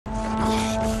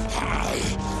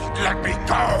Let me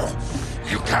go!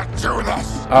 You can't do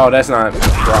this! Oh, that's not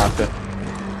Baraka.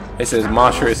 It says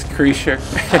monstrous creature.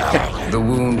 The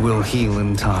wound will heal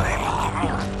in time.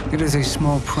 It is a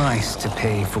small price to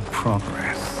pay for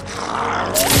progress.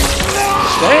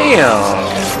 Damn!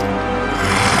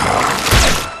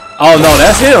 Oh no,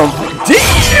 that's him!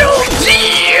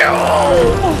 Damn!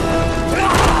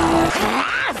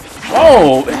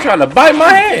 Oh, they're trying to bite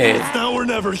my head! Now or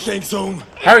never, Shang Tsung!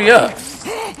 Hurry up!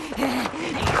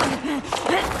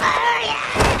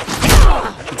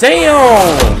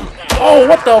 Damn! Oh,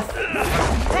 what the f—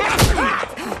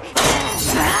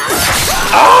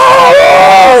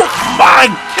 oh my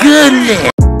goodness!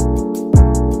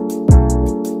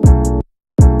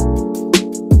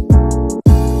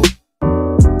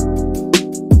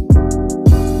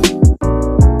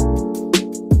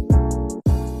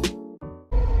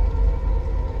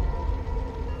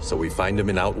 So we find him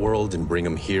in Outworld and bring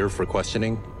him here for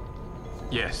questioning?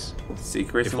 Yes.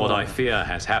 Secrets. If what I fear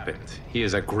has happened, he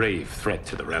is a grave threat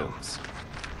to the realms.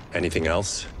 Anything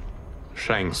else?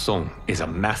 Shang Tsung is a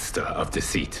master of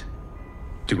deceit.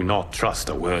 Do not trust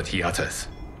a word he utters.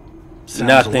 Sounds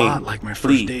Nothing. a lot like my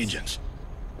Please. first agents.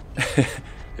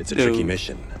 It's a tricky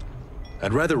mission.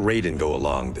 I'd rather Raiden go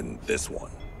along than this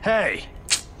one. Hey,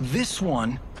 this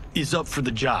one is up for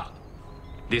the job.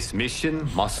 This mission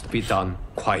must be done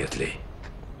quietly.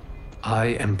 I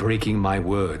am breaking my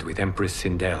word with Empress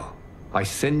Sindel by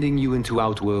sending you into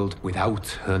Outworld without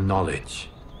her knowledge.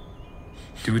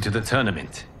 Due to the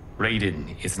tournament,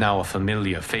 Raiden is now a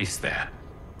familiar face there.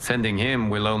 Sending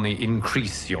him will only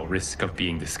increase your risk of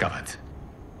being discovered.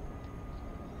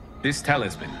 This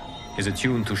talisman is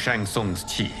attuned to Shang Tsung's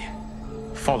chi.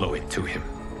 Follow it to him.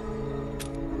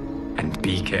 And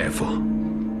be careful.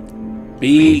 May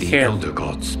Be the careful. Elder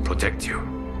Gods protect you.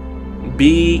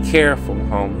 Be careful,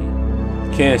 homie.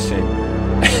 Kenshin.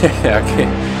 I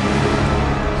can't.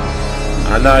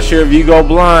 I'm not sure if you go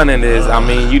blind in this. I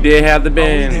mean, you did have the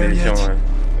bandage on.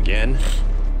 Again?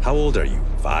 How old are you?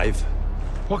 5?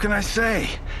 What can I say?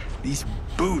 These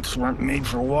boots weren't made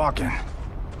for walking.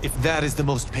 If that is the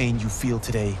most pain you feel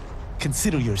today,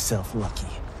 consider yourself lucky.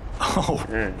 Oh,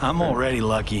 I'm already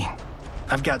lucky.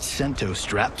 I've got Sento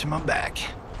strapped to my back.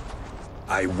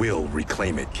 I will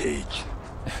reclaim it, Cage.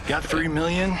 Got 3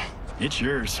 million? It's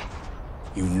yours.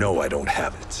 You know I don't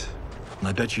have it.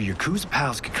 I bet your Yakuza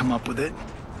pals could come up with it.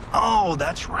 Oh,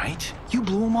 that's right. You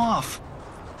blew them off.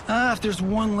 If there's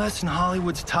one lesson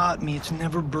Hollywood's taught me, it's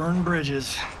never burn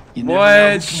bridges. You never know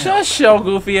who What? can Shut help.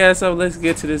 your goofy ass up. Let's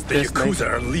get to this The destination. Yakuza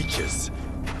are leeches,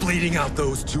 bleeding out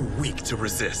those too weak to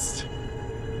resist.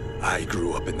 I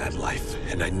grew up in that life,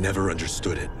 and I never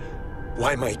understood it.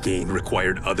 Why my gain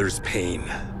required others' pain.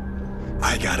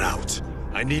 I got out.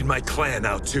 I need my clan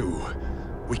out too.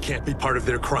 We can't be part of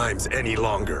their crimes any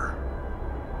longer.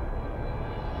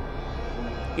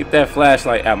 Keep that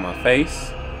flashlight out my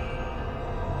face.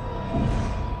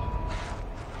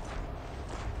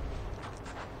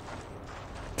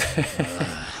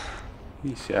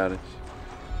 He shouted.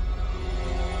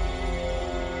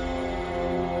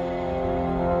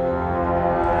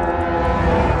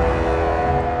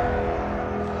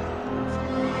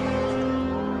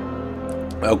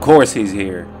 Of course he's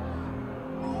here.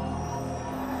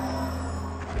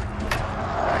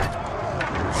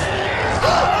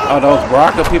 Oh, those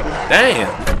Baracka people?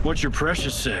 Damn. What's your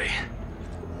precious say?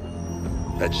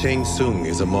 That Shang Tsung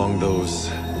is among those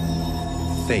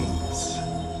things.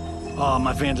 Oh,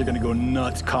 my fans are gonna go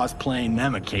nuts cosplaying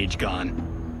them a Cage Gun.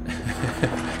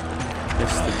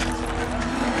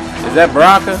 Is that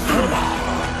Baracka?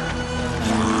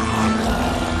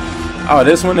 Oh,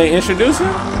 this one they introduced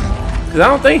him? Cause I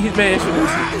don't think he's been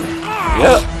introduced.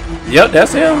 Yep,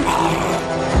 that's him.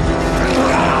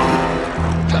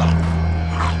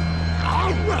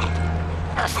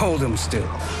 Hold him still.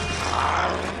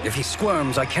 If he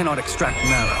squirms, I cannot extract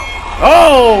marrow.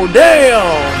 Oh,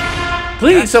 damn!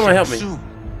 Please, someone help me.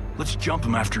 Let's jump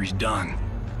him after he's done.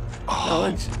 Oh,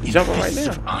 let's jump him right pieces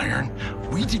now. of iron.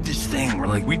 We did this thing where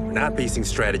like We're not basing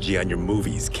strategy on your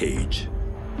movies, Cage.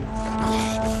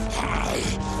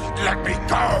 Let me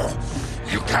go!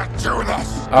 You can't do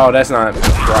this! Oh, that's not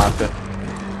Baracka.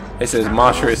 It says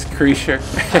monstrous creature.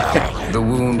 The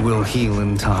wound will heal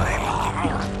in time.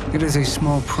 It is a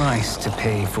small price to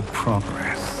pay for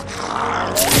progress.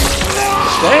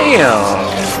 Damn.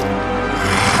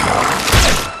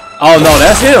 Oh no,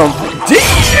 that's him.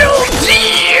 Damn.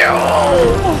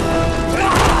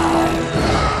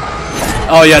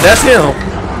 Oh yeah, that's him.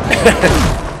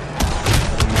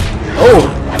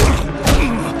 Oh.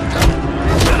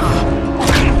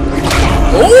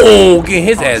 Oh, get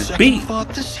his ass beat. Thought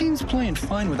this scene's playing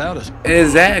fine without us.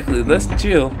 Exactly. Let's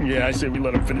chill. Yeah, I say we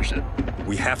let him finish it.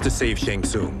 We have to save Shang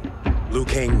Tsung. Liu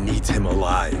Kang needs him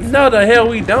alive. No, the hell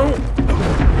we don't.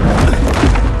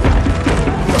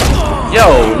 Yo,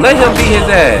 let him beat his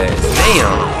ass.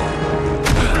 Damn.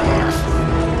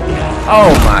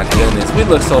 Oh my goodness, we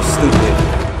look so stupid.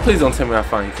 Please don't tell me I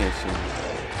finally can't shoot.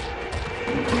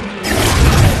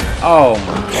 Oh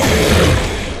my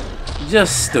god.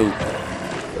 Just stupid.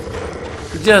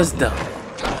 Just dumb.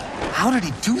 How did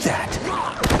he do that?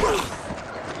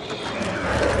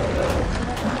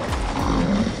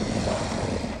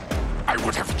 I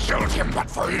would have killed him but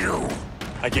for you.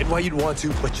 I get why you'd want to,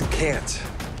 but you can't.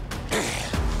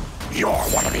 You're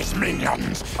one of his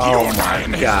minions. Oh You'll die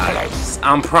in my his god. place.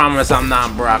 I promise I'm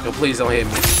not Baraka. Please don't hit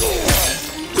me.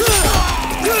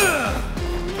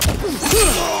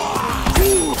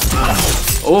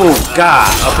 Oh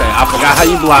god. Okay, I forgot how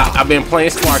you block. I've been playing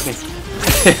Sparking.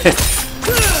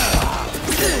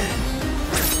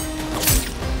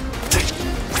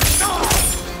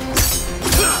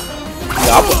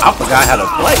 I forgot how to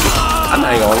play. I'm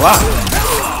not even gonna lie.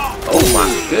 Oh my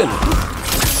goodness.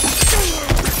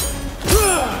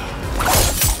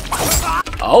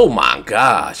 Oh my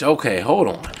gosh. Okay, hold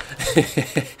on. Alright,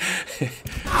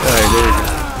 there we go.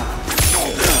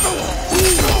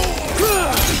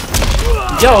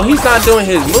 Yo, he's not doing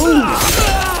his moves.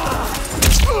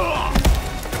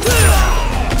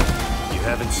 You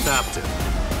haven't stopped him.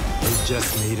 You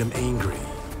just made him angry.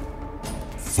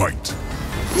 Fight.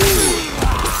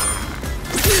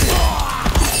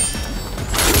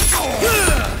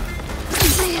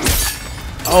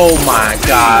 Oh my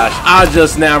gosh. I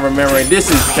just now remembering this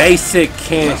is basic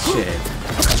Kenshin.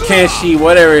 Kenshi,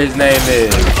 whatever his name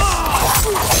is.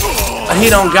 He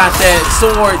don't got that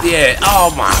sword yet.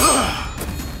 Oh my.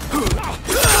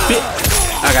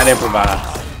 I got improvised.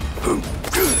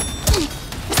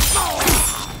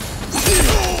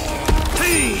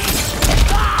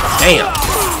 Damn.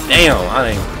 Damn. I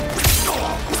ain't.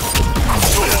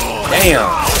 Damn.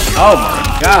 Oh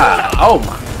my god. Oh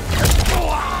my.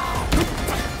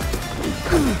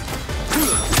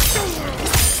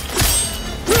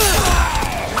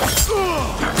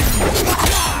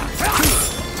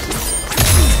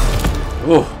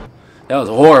 Ooh, that was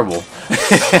horrible.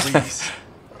 Please,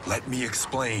 let me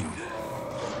explain.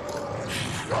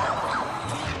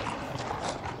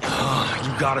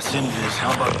 You got us into this.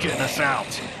 How about getting us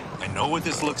out? I know what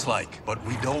this looks like, but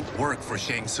we don't work for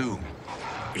Shang Tsung.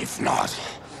 If not,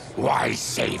 why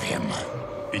save him?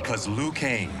 Because Liu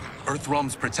Kang,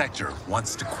 Earthrealm's protector,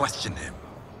 wants to question him.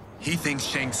 He thinks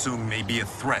Shang Tsung may be a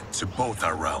threat to both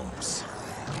our realms.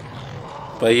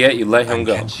 But yet you let him I'm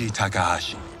go. Kenshi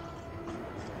Takahashi.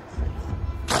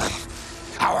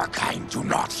 Our kind do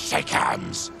not shake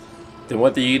hands. Then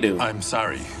what do you do? I'm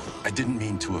sorry. I didn't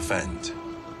mean to offend.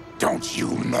 Don't you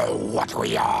know what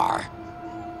we are?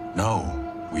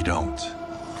 No, we don't.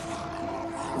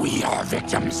 We are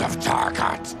victims of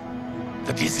Tarkat.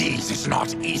 The disease is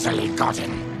not easily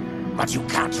gotten, but you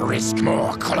can't risk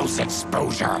more close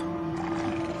exposure.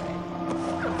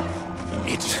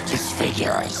 It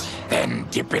disfigures, then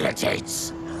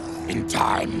debilitates. In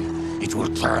time, it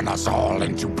will turn us all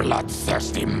into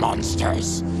bloodthirsty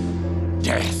monsters.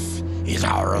 Death is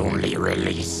our only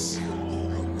release.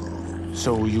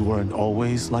 So you weren't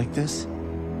always like this?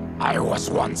 I was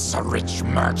once a rich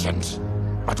merchant,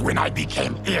 but when I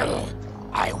became ill,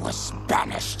 I was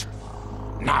banished.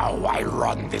 Now I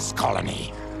run this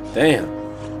colony. Damn.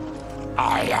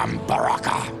 I am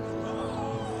BARACKA.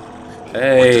 What does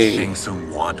Hey. Shang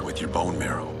Tsung want with your bone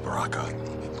marrow, BARACKA?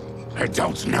 I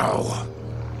don't know,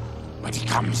 but he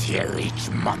comes here each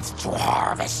month to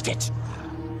harvest it.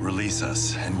 Release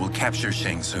us, and we'll capture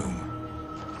Shang Tsung.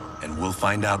 And we'll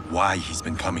find out why he's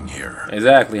been coming here.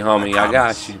 Exactly, homie. I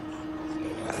got you.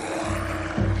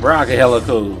 Baraka hella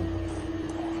cool.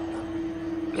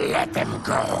 Let them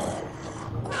go.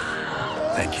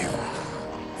 Thank you.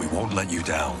 We won't let you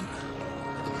down.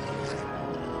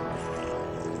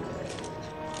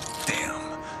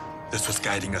 Damn. This was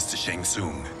guiding us to Shang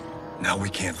Tsung. Now we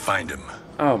can't find him.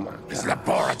 Oh my His god.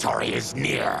 laboratory is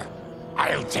near.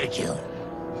 I'll take you.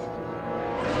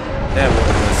 That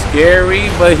was scary,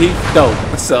 but he's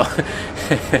dope. So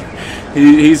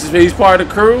he's part of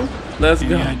the crew. Let's Any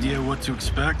go. idea what to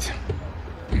expect?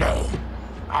 No,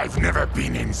 I've never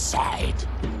been inside.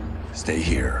 Stay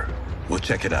here. We'll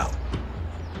check it out.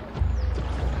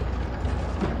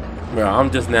 Bro, I'm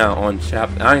just now on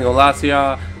chapter. I ain't gonna lie to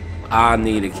y'all. I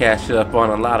need to catch up on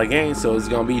a lot of games, so it's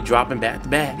gonna be dropping back to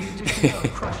back.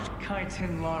 Crushed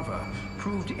chitin larva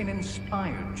proved an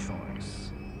inspired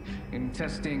choice. In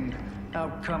testing,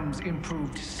 outcomes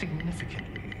improved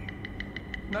significantly.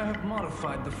 I have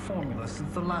modified the formula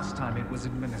since the last time it was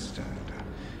administered.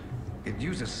 It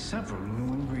uses several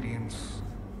new ingredients.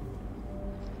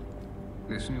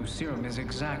 This new serum is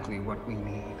exactly what we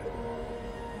need.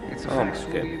 Its effects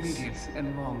will be immediate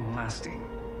and long-lasting.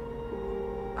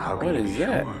 What is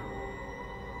that?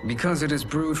 Because it is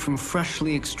brewed from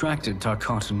freshly extracted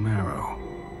Tarkatan marrow.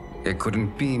 It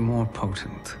couldn't be more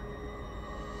potent.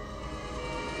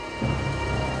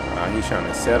 Oh, he's trying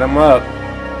to set him up.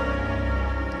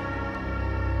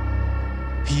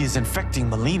 He is infecting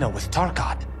Melina with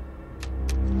Tarkat.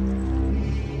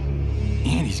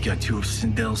 And he's got two of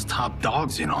Sindel's top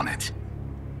dogs in on it.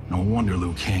 No wonder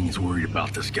Liu Kang is worried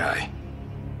about this guy.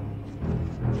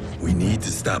 We need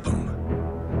to stop him.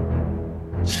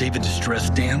 Save a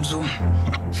distressed damsel?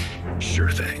 Sure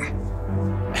thing.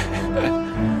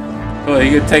 Oh,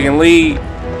 you're taking lead.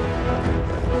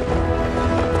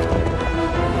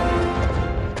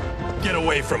 Get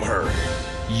away from her.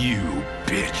 You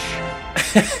bitch.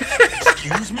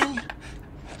 Excuse me?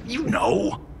 You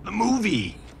know, the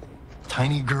movie.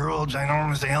 Tiny girl,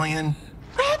 ginormous alien.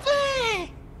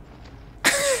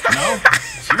 No?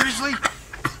 Seriously?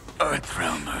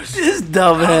 Earthrealmers. This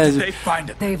dumbass They find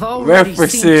it. They've already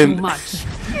seen too much.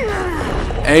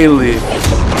 alien.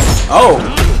 Oh,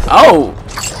 oh.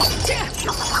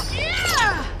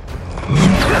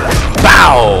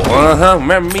 Bow.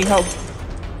 Remember me, ho?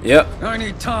 Yep. I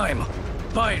need time.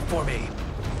 Buy it for me.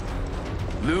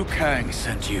 Liu Kang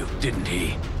sent you, didn't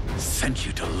he? Sent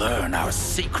you to learn our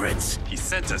secrets. He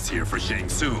sent us here for Shang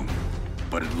Tsung,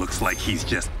 but it looks like he's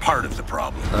just part of the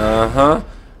problem.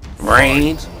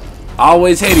 Range.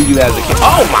 Always hated you as a kid.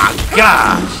 Oh my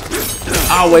gosh.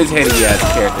 Always hated you as a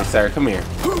character, sir. Come here.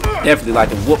 Definitely like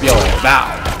to whoop your ass.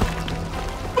 Bow.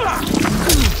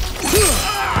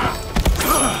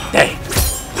 Dang.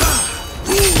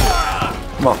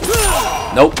 Come on.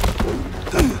 Nope.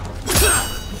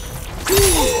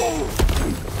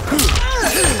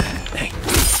 Dang.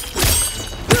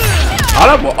 Oh,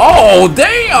 that boy. Oh,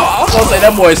 damn. I was gonna say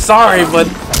that boy's sorry, but.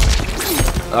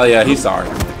 Oh, yeah, he's sorry.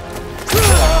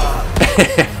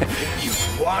 You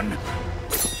won.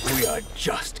 We are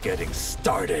just getting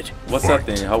started. What's up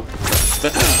then, ho?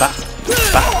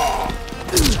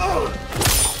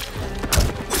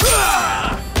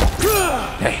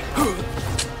 Hey.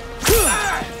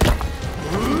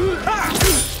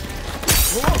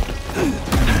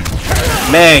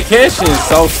 Man, Kenshin is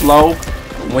so slow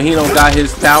when he don't got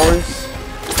his towers.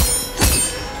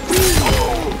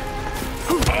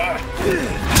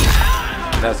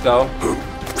 Let's go.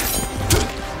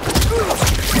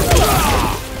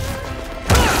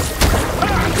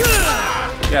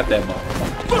 Got that ball.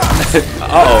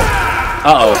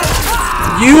 Uh-oh.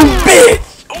 You bitch!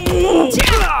 Oh,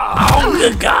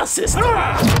 good God, sister.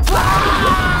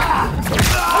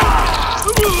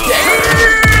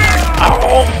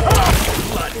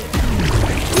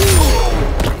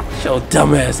 Show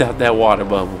dumbass out that water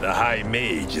bubble. The High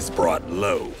Mage is brought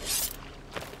low.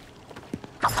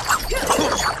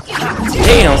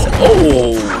 Damn.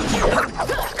 Oh.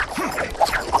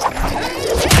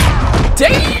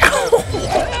 Damn.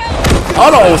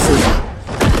 Hold on, sister.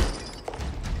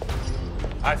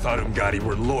 I thought Umgadi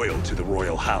were loyal to the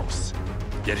royal house.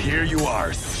 Yet here you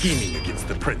are, scheming against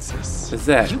the princess. What's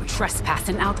that? You trespass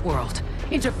in Outworld,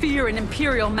 interfere in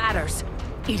Imperial matters.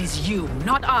 It is you,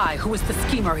 not I, who is the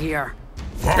schemer here.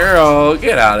 Girl,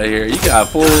 get out of here. You got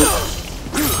full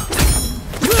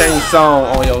Shang Tsung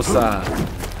on your side.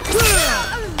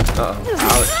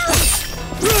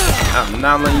 I'm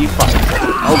not letting you fight.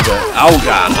 Oh god. Oh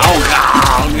god. Oh god.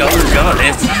 Oh god.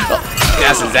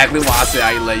 That's exactly why I said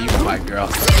I ain't let you fight, girl.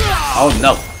 Oh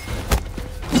no.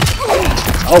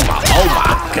 Oh my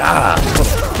god.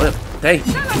 Thank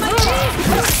you.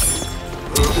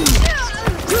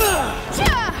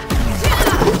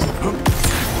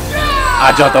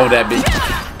 I jumped over that bitch.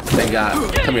 Thank God.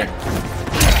 Come here.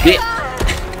 Bitch.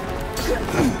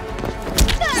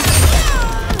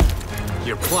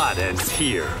 Your plot ends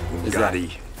here,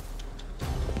 Umgadi.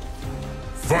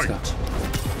 Fight!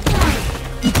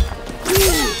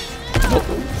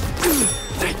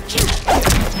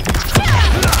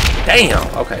 Damn.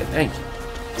 Okay, thank you.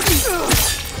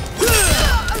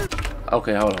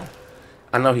 Okay, hold on.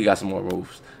 I know he got some more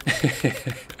moves.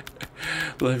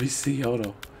 Let me see. Hold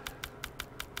on.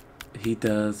 He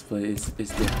does, but it's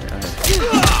different. Right.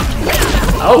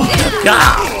 Oh my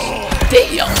God!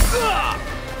 Damn!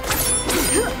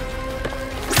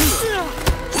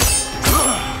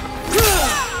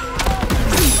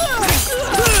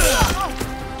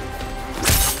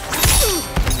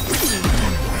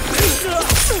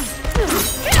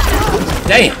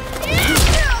 Damn!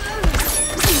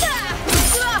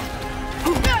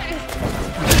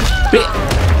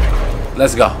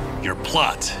 Let's go. Your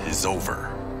plot is over.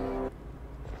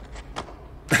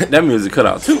 That music cut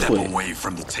out too Step quick. away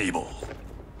from the table.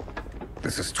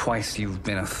 This is twice you've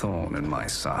been a thorn in my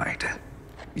side.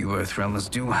 You Earthrealmers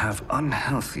do have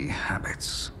unhealthy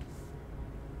habits.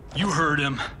 You heard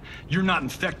him. You're not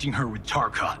infecting her with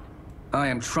Tarkat. I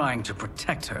am trying to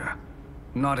protect her,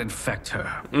 not infect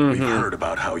her. We've heard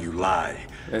about how you lie.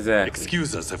 Exactly.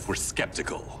 Excuse us if we're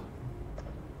skeptical.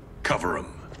 Cover him.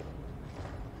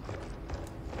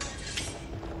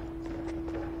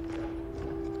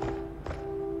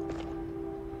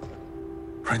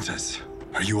 Princess,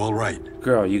 are you all right?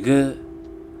 Girl, you good?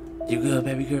 You good,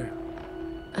 baby girl?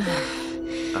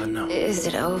 I know. Is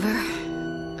it over?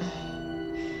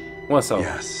 What's up?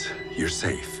 Yes, you're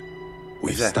safe.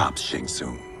 We've Exactly. stopped Shang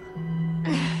Tsung.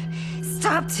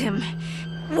 Stopped him.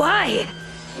 Why?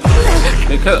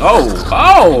 Because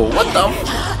what the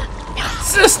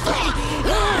sister?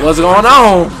 What's going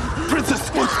on? Princess,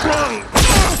 what's wrong?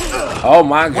 Oh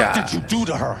my God! What did you do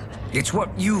to her? It's what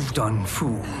you've done,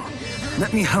 fool.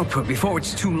 Let me help her before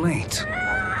it's too late.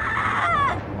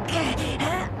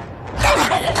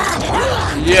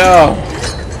 Yo!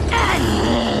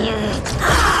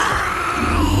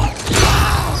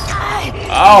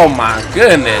 Oh my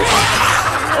goodness!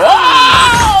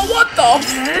 Oh, what the?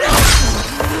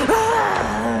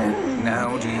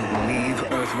 Now do you believe,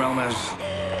 Earthrealmers?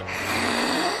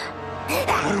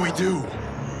 What do we do?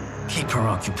 Keep her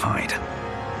occupied.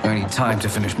 I need time to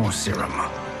finish more serum.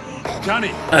 Johnny!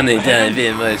 I need that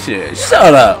bit much shit.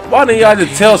 Shut up! Why don't y'all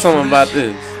just tell someone about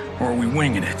this? Or are we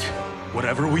winging it?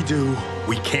 Whatever we do,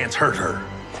 we can't hurt her.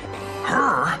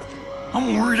 Her?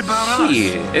 I'm worried about us.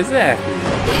 Yeah, exactly.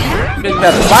 Bitch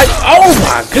better fight. Oh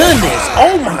my goodness!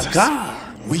 Oh my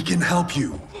God! We can help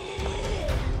you.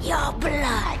 Your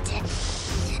blood.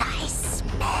 I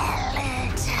smell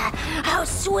it. How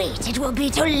sweet it will be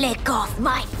to lick off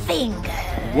my finger.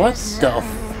 What the?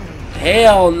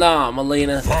 Hell nah,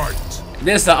 Melina.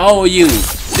 This the old you.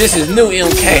 This is new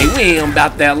MK. We ain't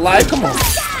about that life. Come on,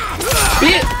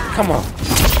 bitch. Come on.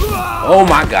 Oh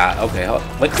my God. Okay, hold.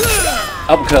 Wait.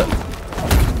 Uppercut.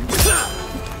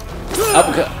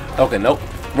 Uppercut. Okay, nope.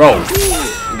 Roll.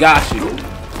 Got you.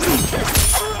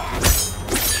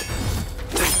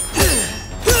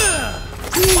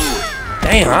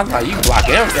 Damn, I thought you block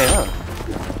everything, huh?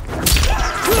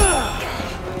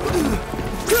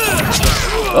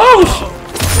 Oh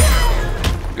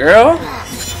shit. Girl,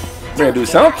 better do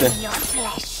something. Your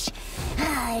flesh.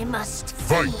 I must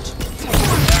Fight!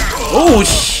 Oh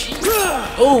shit.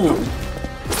 Oh.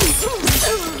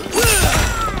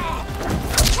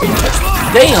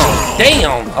 Damn,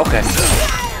 damn. Okay.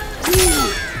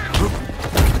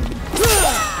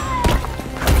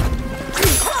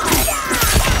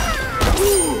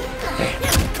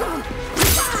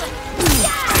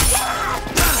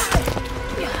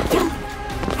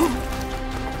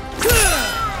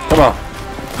 Come on.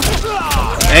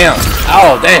 Damn.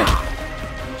 Oh, damn.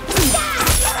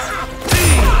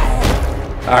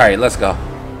 All right, let's go.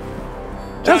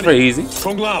 That's very easy.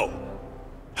 Kung Lao,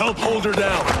 help hold her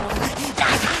down.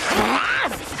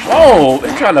 Oh,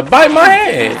 they're trying to bite my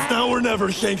head. Now or never,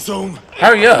 Shang Tsung.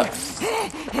 Hurry up.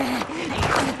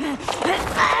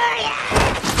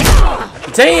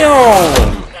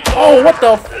 Damn. Oh, what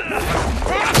the?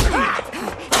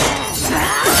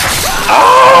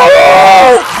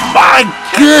 Oh, my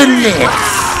goodness.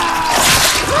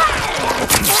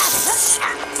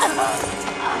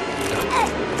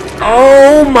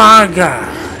 Oh, my God.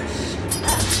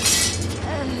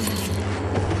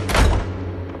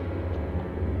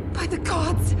 By the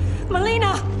gods!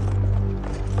 Melina!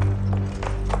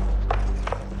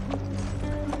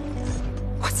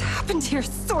 What's happened here,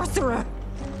 sorcerer?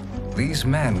 These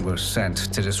men were sent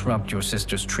to disrupt your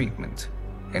sister's treatment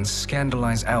and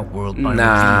scandalize Outworld by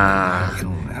Nah,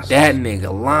 revealing her illness. that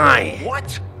nigga lying.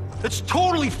 What? That's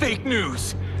totally fake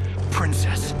news.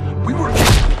 Princess, we were...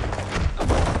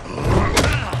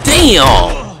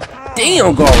 Damn!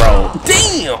 Damn, Goro!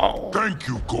 Damn! Thank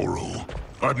you, Goro.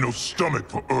 I've no stomach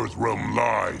for Earthrealm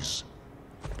lies.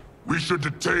 We should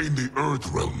detain the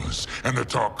Earthrealmers and the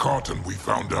Tarkatan we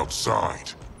found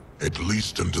outside. At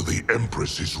least until the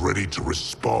Empress is ready to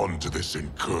respond to this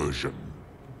incursion.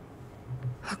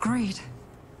 Agreed.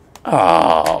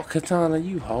 Oh, Katana,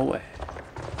 you hoe ass.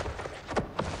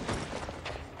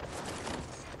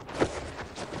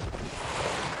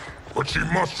 But she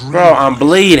must Bro, I'm realize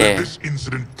bleeding. that this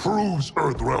incident proves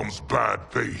Earthrealm's bad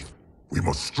faith. We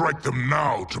must strike them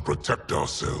now to protect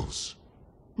ourselves.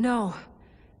 No.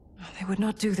 They would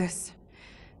not do this.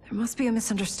 There must be a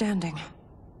misunderstanding.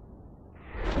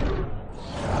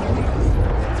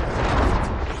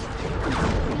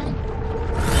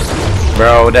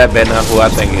 Bro, that better not who I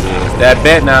think it is. That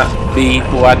better not be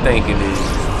who I think it is.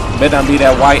 Better not be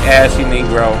that white ashy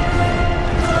Negro.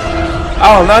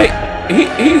 Oh no,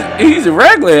 he's a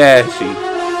regular ashy.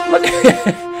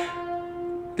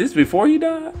 Look. This before you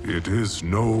died? It is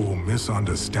no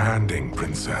misunderstanding,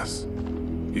 Princess.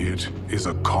 It is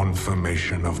a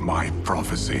confirmation of my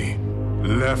prophecy.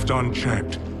 Left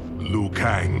unchecked, Liu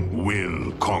Kang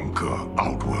will conquer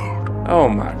Outworld. Oh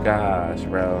my gosh,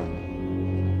 bro.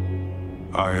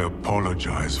 I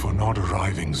apologize for not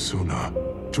arriving sooner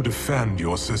to defend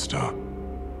your sister.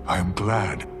 I am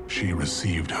glad she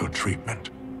received her treatment.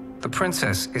 The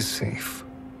princess is safe,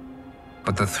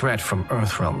 but the threat from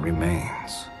Earthrealm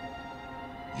remains.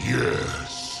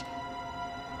 Yes.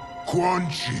 Quan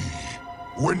Chi,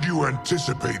 when do you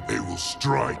anticipate they will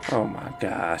strike? Oh my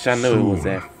gosh, I knew it was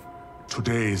that.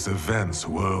 Today's events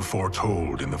were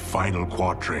foretold in the final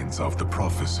quatrains of the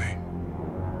prophecy.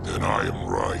 Then I am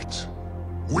right.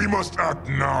 We must act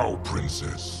now,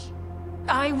 Princess.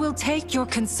 I will take your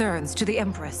concerns to the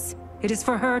Empress. It is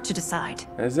for her to decide.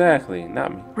 Exactly,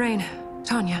 not me. Rain,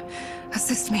 Tanya,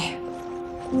 assist me.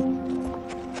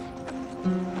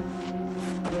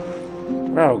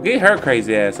 Bro, get her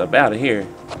crazy ass up out of here.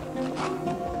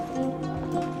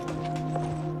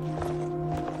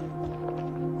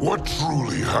 What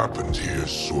truly happened here,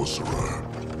 Sorcerer?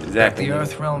 Exactly. The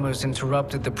Earthrealmers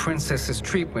interrupted the princess's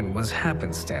treatment was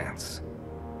happenstance.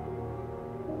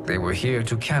 They were here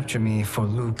to capture me for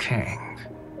Liu Kang.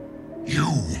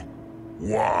 You?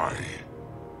 Why?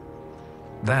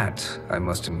 That I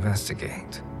must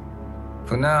investigate.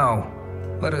 For now,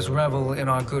 let us revel in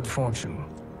our good fortune.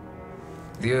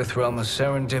 The Earthrealm's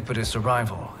serendipitous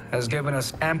arrival has given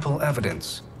us ample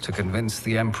evidence to convince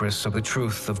the Empress of the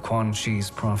truth of Quan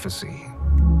Chi's prophecy.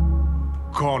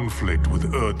 Conflict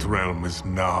with Earthrealm is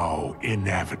now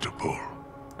inevitable.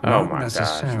 Oh Not my gosh,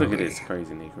 necessarily. look at this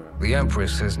crazy Negro. The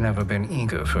Empress has never been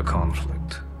eager for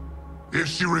conflict. If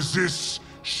she resists,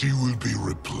 she will be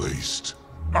replaced.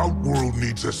 Outworld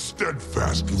needs a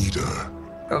steadfast leader.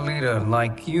 A leader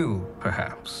like you,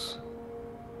 perhaps.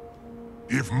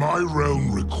 If my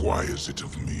realm requires it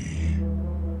of me.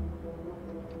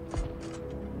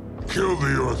 Kill the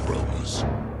Earthrealmers.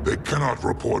 They cannot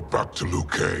report back to Liu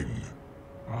Kang.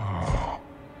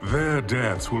 Their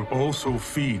deaths will also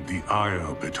feed the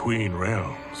ire between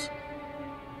realms.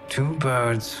 Two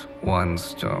birds, one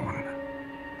stone.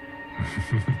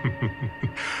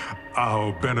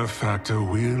 Our benefactor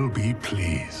will be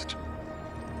pleased.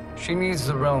 She needs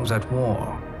the realms at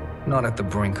war, not at the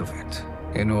brink of it,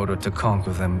 in order to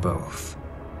conquer them both.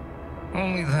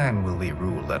 Only then will we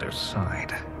rule at her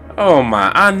side. Oh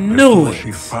my, I knew Before it.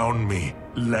 she found me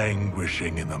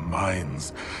languishing in the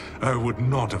mines, I would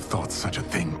not have thought such a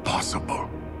thing possible.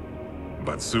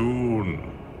 But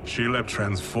soon, she'll have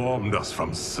transformed us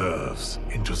from serfs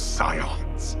into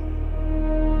scions.